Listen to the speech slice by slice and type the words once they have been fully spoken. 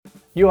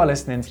You are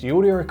listening to the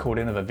audio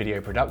recording of a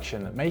video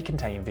production that may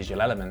contain visual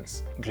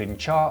elements, including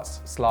charts,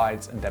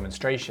 slides, and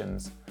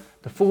demonstrations.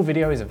 The full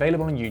video is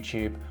available on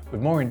YouTube with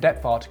more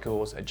in-depth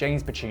articles at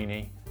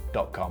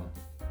jamespacini.com.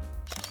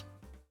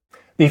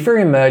 The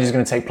Ethereum merge is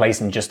going to take place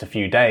in just a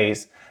few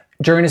days.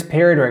 During this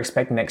period, we're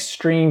expecting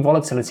extreme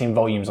volatility in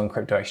volumes on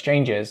crypto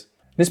exchanges.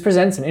 This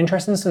presents an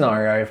interesting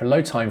scenario for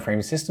low time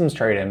frame systems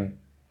trading.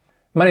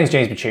 My name is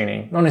James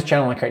Pacini, and on this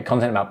channel I create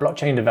content about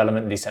blockchain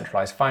development and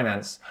decentralized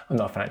finance. I'm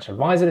not a financial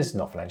advisor, this is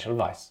not financial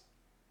advice.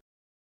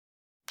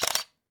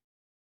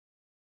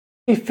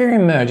 The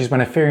Ethereum merge is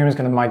when Ethereum is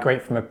going to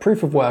migrate from a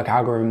proof of work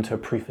algorithm to a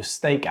proof of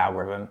stake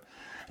algorithm.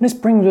 And this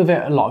brings with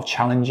it a lot of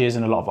challenges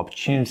and a lot of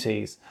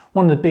opportunities.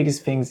 One of the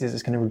biggest things is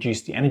it's going to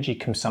reduce the energy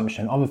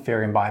consumption of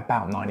Ethereum by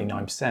about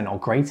 99% or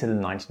greater than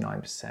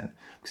 99%, because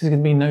there's going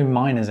to be no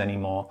miners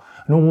anymore.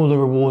 And all the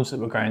rewards that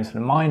were going to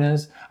the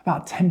miners,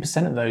 about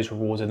 10% of those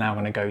rewards are now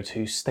going to go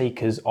to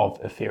stakers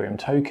of Ethereum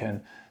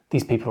token.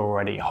 These people are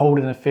already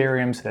holding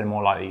Ethereum, so they're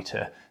more likely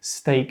to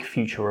stake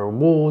future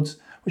rewards,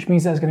 which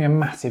means there's going to be a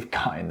massive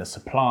cut in the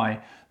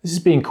supply. This is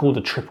being called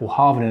a triple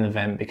halving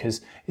event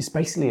because it's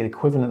basically the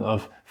equivalent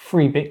of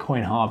 3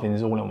 Bitcoin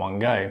halvings all in one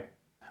go.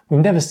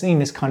 We've never seen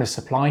this kind of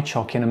supply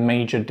shock in a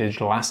major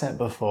digital asset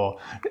before.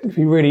 It'll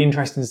be really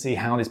interesting to see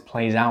how this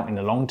plays out in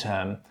the long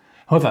term.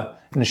 However,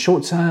 in the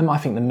short term, I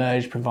think the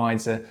merge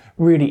provides a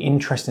really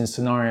interesting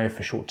scenario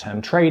for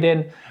short-term trading,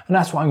 and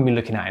that's what I'm going to be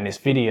looking at in this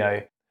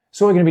video.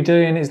 So what we're going to be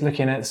doing is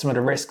looking at some of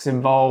the risks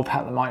involved,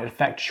 how that might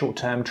affect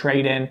short-term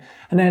trading,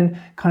 and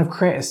then kind of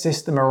create a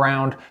system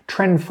around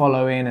trend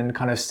following and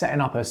kind of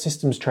setting up a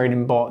systems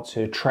trading bot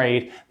to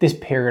trade this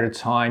period of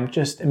time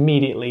just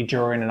immediately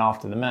during and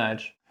after the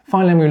merge.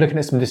 Finally, we're looking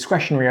at some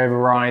discretionary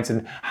overrides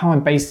and how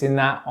I'm basing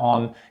that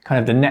on kind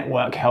of the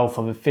network health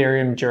of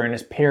Ethereum during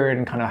this period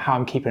and kind of how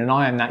I'm keeping an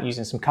eye on that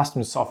using some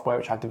custom software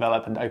which I've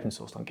developed and open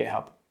sourced on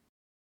GitHub.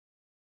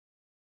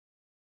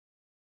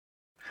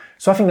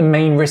 So I think the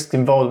main risks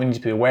involved that we need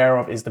to be aware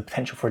of is the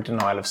potential for a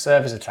denial of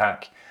service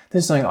attack.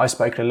 This is something I've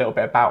spoken a little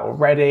bit about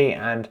already,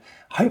 and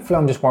hopefully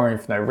I'm just worrying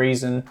for no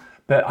reason,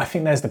 but I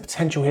think there's the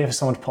potential here for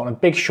someone to put on a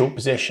big short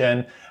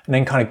position and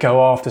then kind of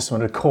go after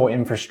some of the core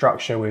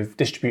infrastructure with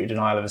distributed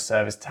denial of a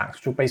service attack,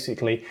 which will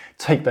basically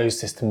take those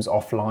systems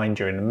offline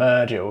during the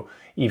merge. It will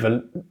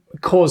either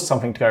cause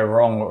something to go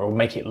wrong or it will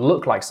make it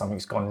look like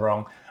something's gone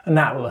wrong, and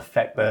that will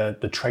affect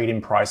the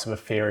trading price of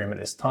Ethereum at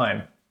this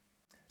time.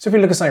 So if we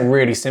look at something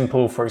really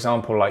simple, for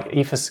example, like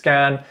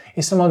Etherscan,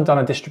 if someone done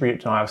a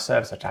distributed denial of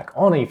service attack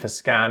on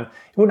Etherscan,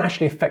 it wouldn't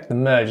actually affect the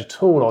merge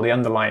at all or the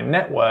underlying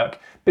network,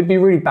 but it'd be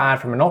really bad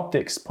from an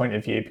optics point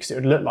of view because it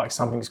would look like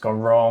something's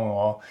gone wrong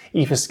or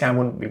Etherscan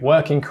wouldn't be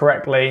working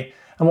correctly.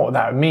 And what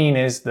that would mean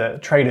is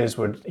that traders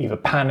would either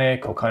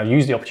panic or kind of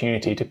use the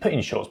opportunity to put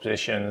in short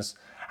positions,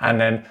 and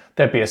then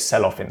there'd be a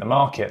sell-off in the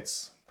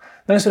markets.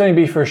 Now, this would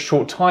only be for a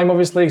short time,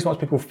 obviously, because once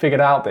people figured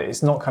out that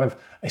it's not kind of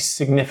a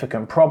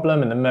significant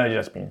problem and the merge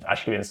has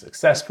actually been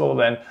successful,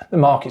 then the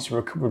markets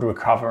would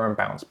recover and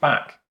bounce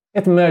back.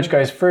 If the merge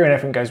goes through and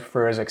everything goes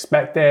through as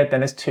expected, then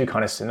there's two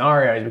kind of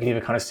scenarios. We can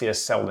either kind of see a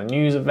sell the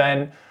news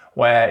event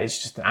where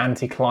it's just an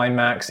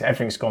anticlimax,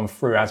 everything's gone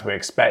through as we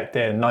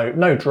expected,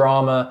 no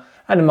drama,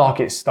 and the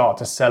markets start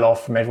to sell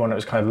off from everyone that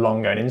was kind of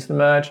long going into the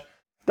merge.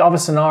 The other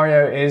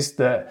scenario is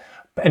that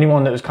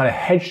anyone that was kind of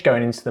hedged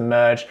going into the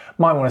merge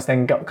might want to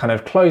then kind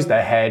of close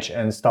their hedge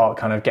and start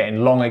kind of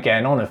getting long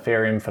again on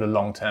Ethereum for the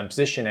long-term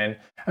positioning,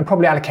 and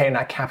probably allocating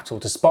that capital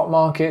to spot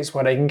markets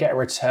where they can get a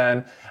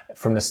return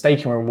from the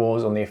staking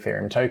rewards on the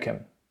Ethereum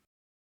token.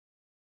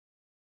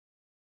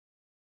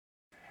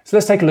 So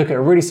let's take a look at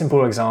a really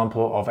simple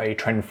example of a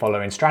trend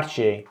following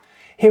strategy.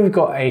 Here we've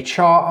got a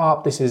chart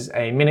up. This is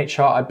a minute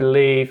chart, I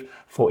believe,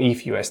 for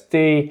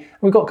ETHUSD.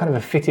 We've got kind of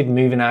a fitted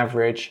moving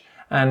average.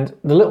 And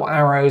the little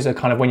arrows are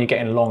kind of when you're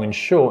getting long and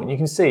short. And you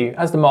can see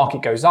as the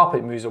market goes up,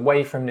 it moves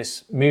away from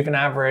this moving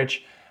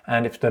average.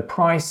 And if the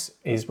price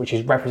is, which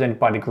is represented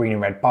by the green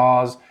and red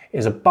bars,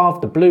 is above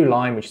the blue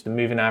line, which is the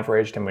moving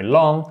average, then we're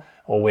long,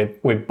 or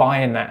we're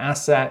buying that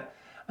asset.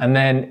 And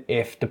then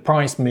if the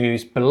price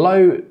moves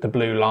below the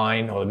blue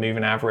line or the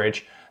moving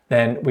average,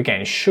 then we're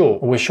getting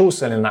short, or we're short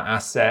selling that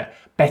asset,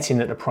 betting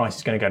that the price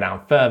is going to go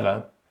down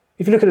further.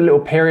 If you look at a little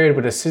period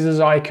with a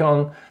scissors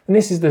icon, then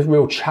this is the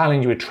real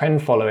challenge with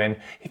trend following.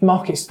 If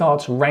markets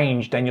start to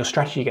range, then your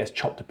strategy gets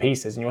chopped to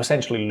pieces and you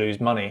essentially lose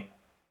money.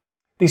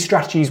 These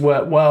strategies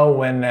work well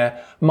when the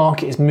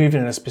market is moving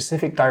in a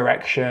specific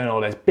direction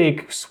or there's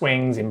big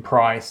swings in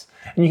price,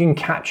 and you can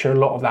capture a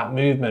lot of that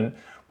movement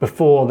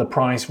before the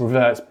price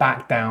reverts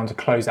back down to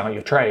close out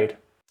your trade.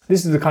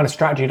 This is the kind of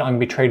strategy that I'm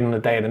going to be trading on the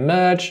day of the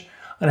merge,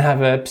 and I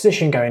have a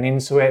position going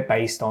into it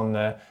based on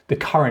the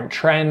current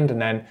trend,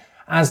 and then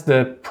as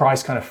the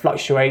price kind of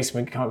fluctuates,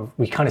 we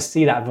kind of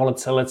see that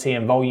volatility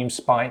and volume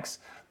spikes,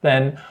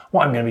 then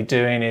what I'm going to be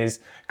doing is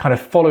kind of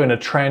following a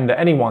trend at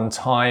any one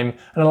time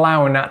and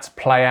allowing that to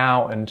play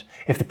out. And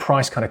if the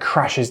price kind of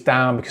crashes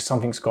down because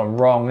something's gone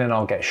wrong, then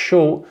I'll get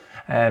short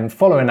and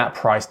following that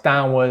price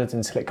downwards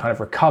until it kind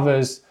of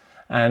recovers.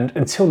 And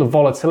until the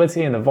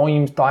volatility and the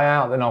volumes die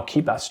out, then I'll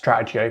keep that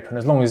strategy open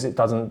as long as it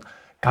doesn't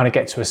kind of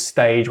get to a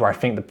stage where I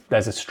think that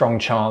there's a strong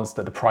chance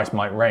that the price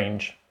might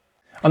range.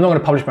 I'm not going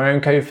to publish my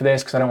own code for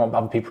this because I don't want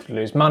other people to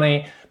lose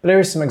money, but there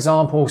is some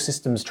example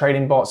systems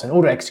trading bots and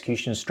order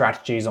execution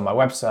strategies on my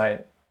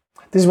website.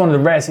 This is one of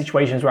the rare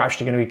situations we're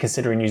actually going to be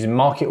considering using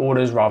market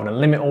orders rather than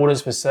limit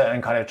orders for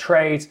certain kind of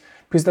trades,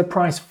 because the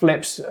price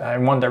flips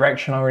in one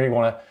direction. I really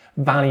want to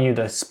value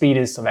the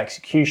speediness of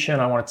execution.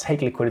 I want to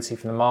take liquidity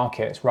from the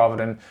markets rather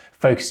than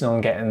focusing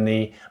on getting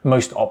the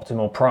most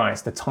optimal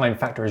price. The time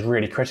factor is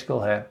really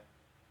critical here.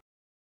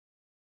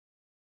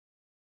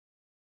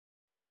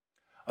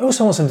 I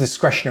also want some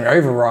discretionary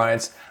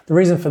overrides. The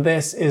reason for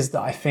this is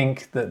that I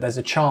think that there's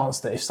a chance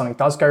that if something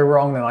does go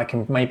wrong, then I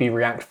can maybe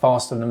react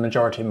faster than the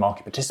majority of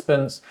market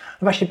participants.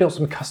 I've actually built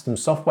some custom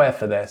software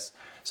for this.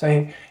 So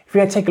if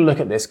we take a look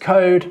at this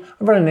code,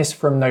 I'm running this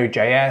from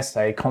Node.js,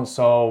 a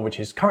console which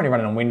is currently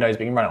running on Windows,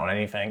 but you can run it on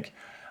anything.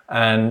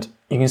 And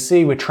you can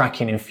see we're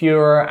tracking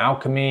Infura,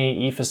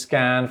 Alchemy,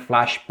 Etherscan,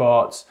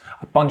 Flashbots,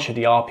 a bunch of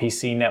the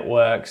RPC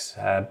networks,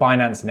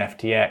 Binance and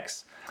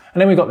FTX. And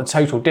then we've got the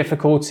total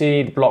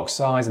difficulty, the block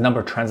size, the number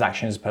of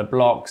transactions per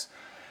blocks,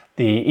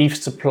 the ETH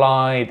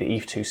supply, the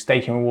ETH2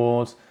 staking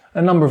rewards,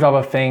 a number of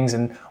other things,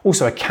 and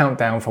also a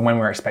countdown from when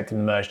we're expecting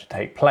the merge to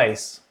take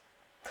place.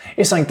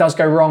 If something does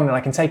go wrong, then I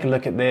can take a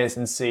look at this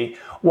and see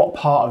what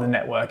part of the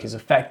network is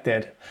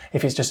affected.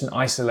 If it's just an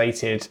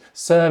isolated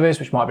service,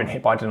 which might have been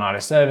hit by a denial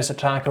of service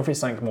attack, or if it's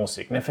something more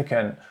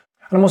significant.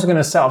 And I'm also going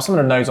to set up some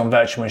of the nodes on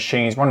virtual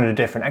machines, running the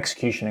different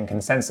execution and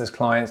consensus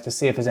clients to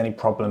see if there's any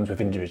problems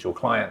with individual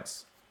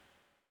clients.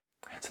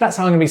 So that's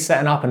how I'm going to be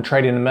setting up and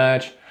trading the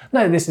merge.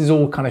 No, this is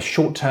all kind of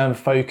short-term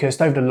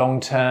focused. Over the long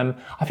term,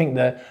 I think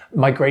the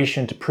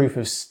migration to proof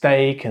of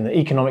stake and the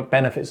economic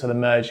benefits of the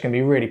merge are going to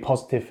be really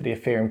positive for the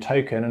Ethereum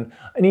token.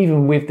 And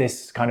even with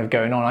this kind of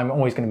going on, I'm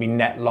always going to be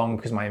net long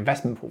because of my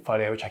investment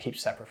portfolio, which I keep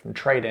separate from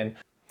trading.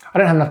 I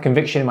don't have enough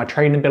conviction in my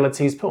trading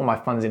abilities to put all my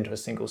funds into a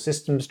single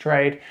systems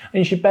trade. And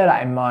you should bear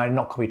that in mind,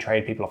 not copy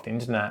trade people off the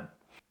internet.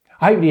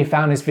 I hope you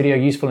found this video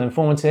useful and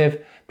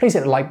informative. Please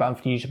hit the like button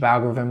for the YouTube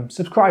algorithm,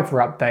 subscribe for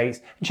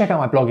updates, and check out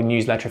my blog and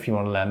newsletter if you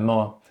want to learn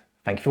more.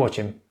 Thank you for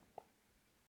watching.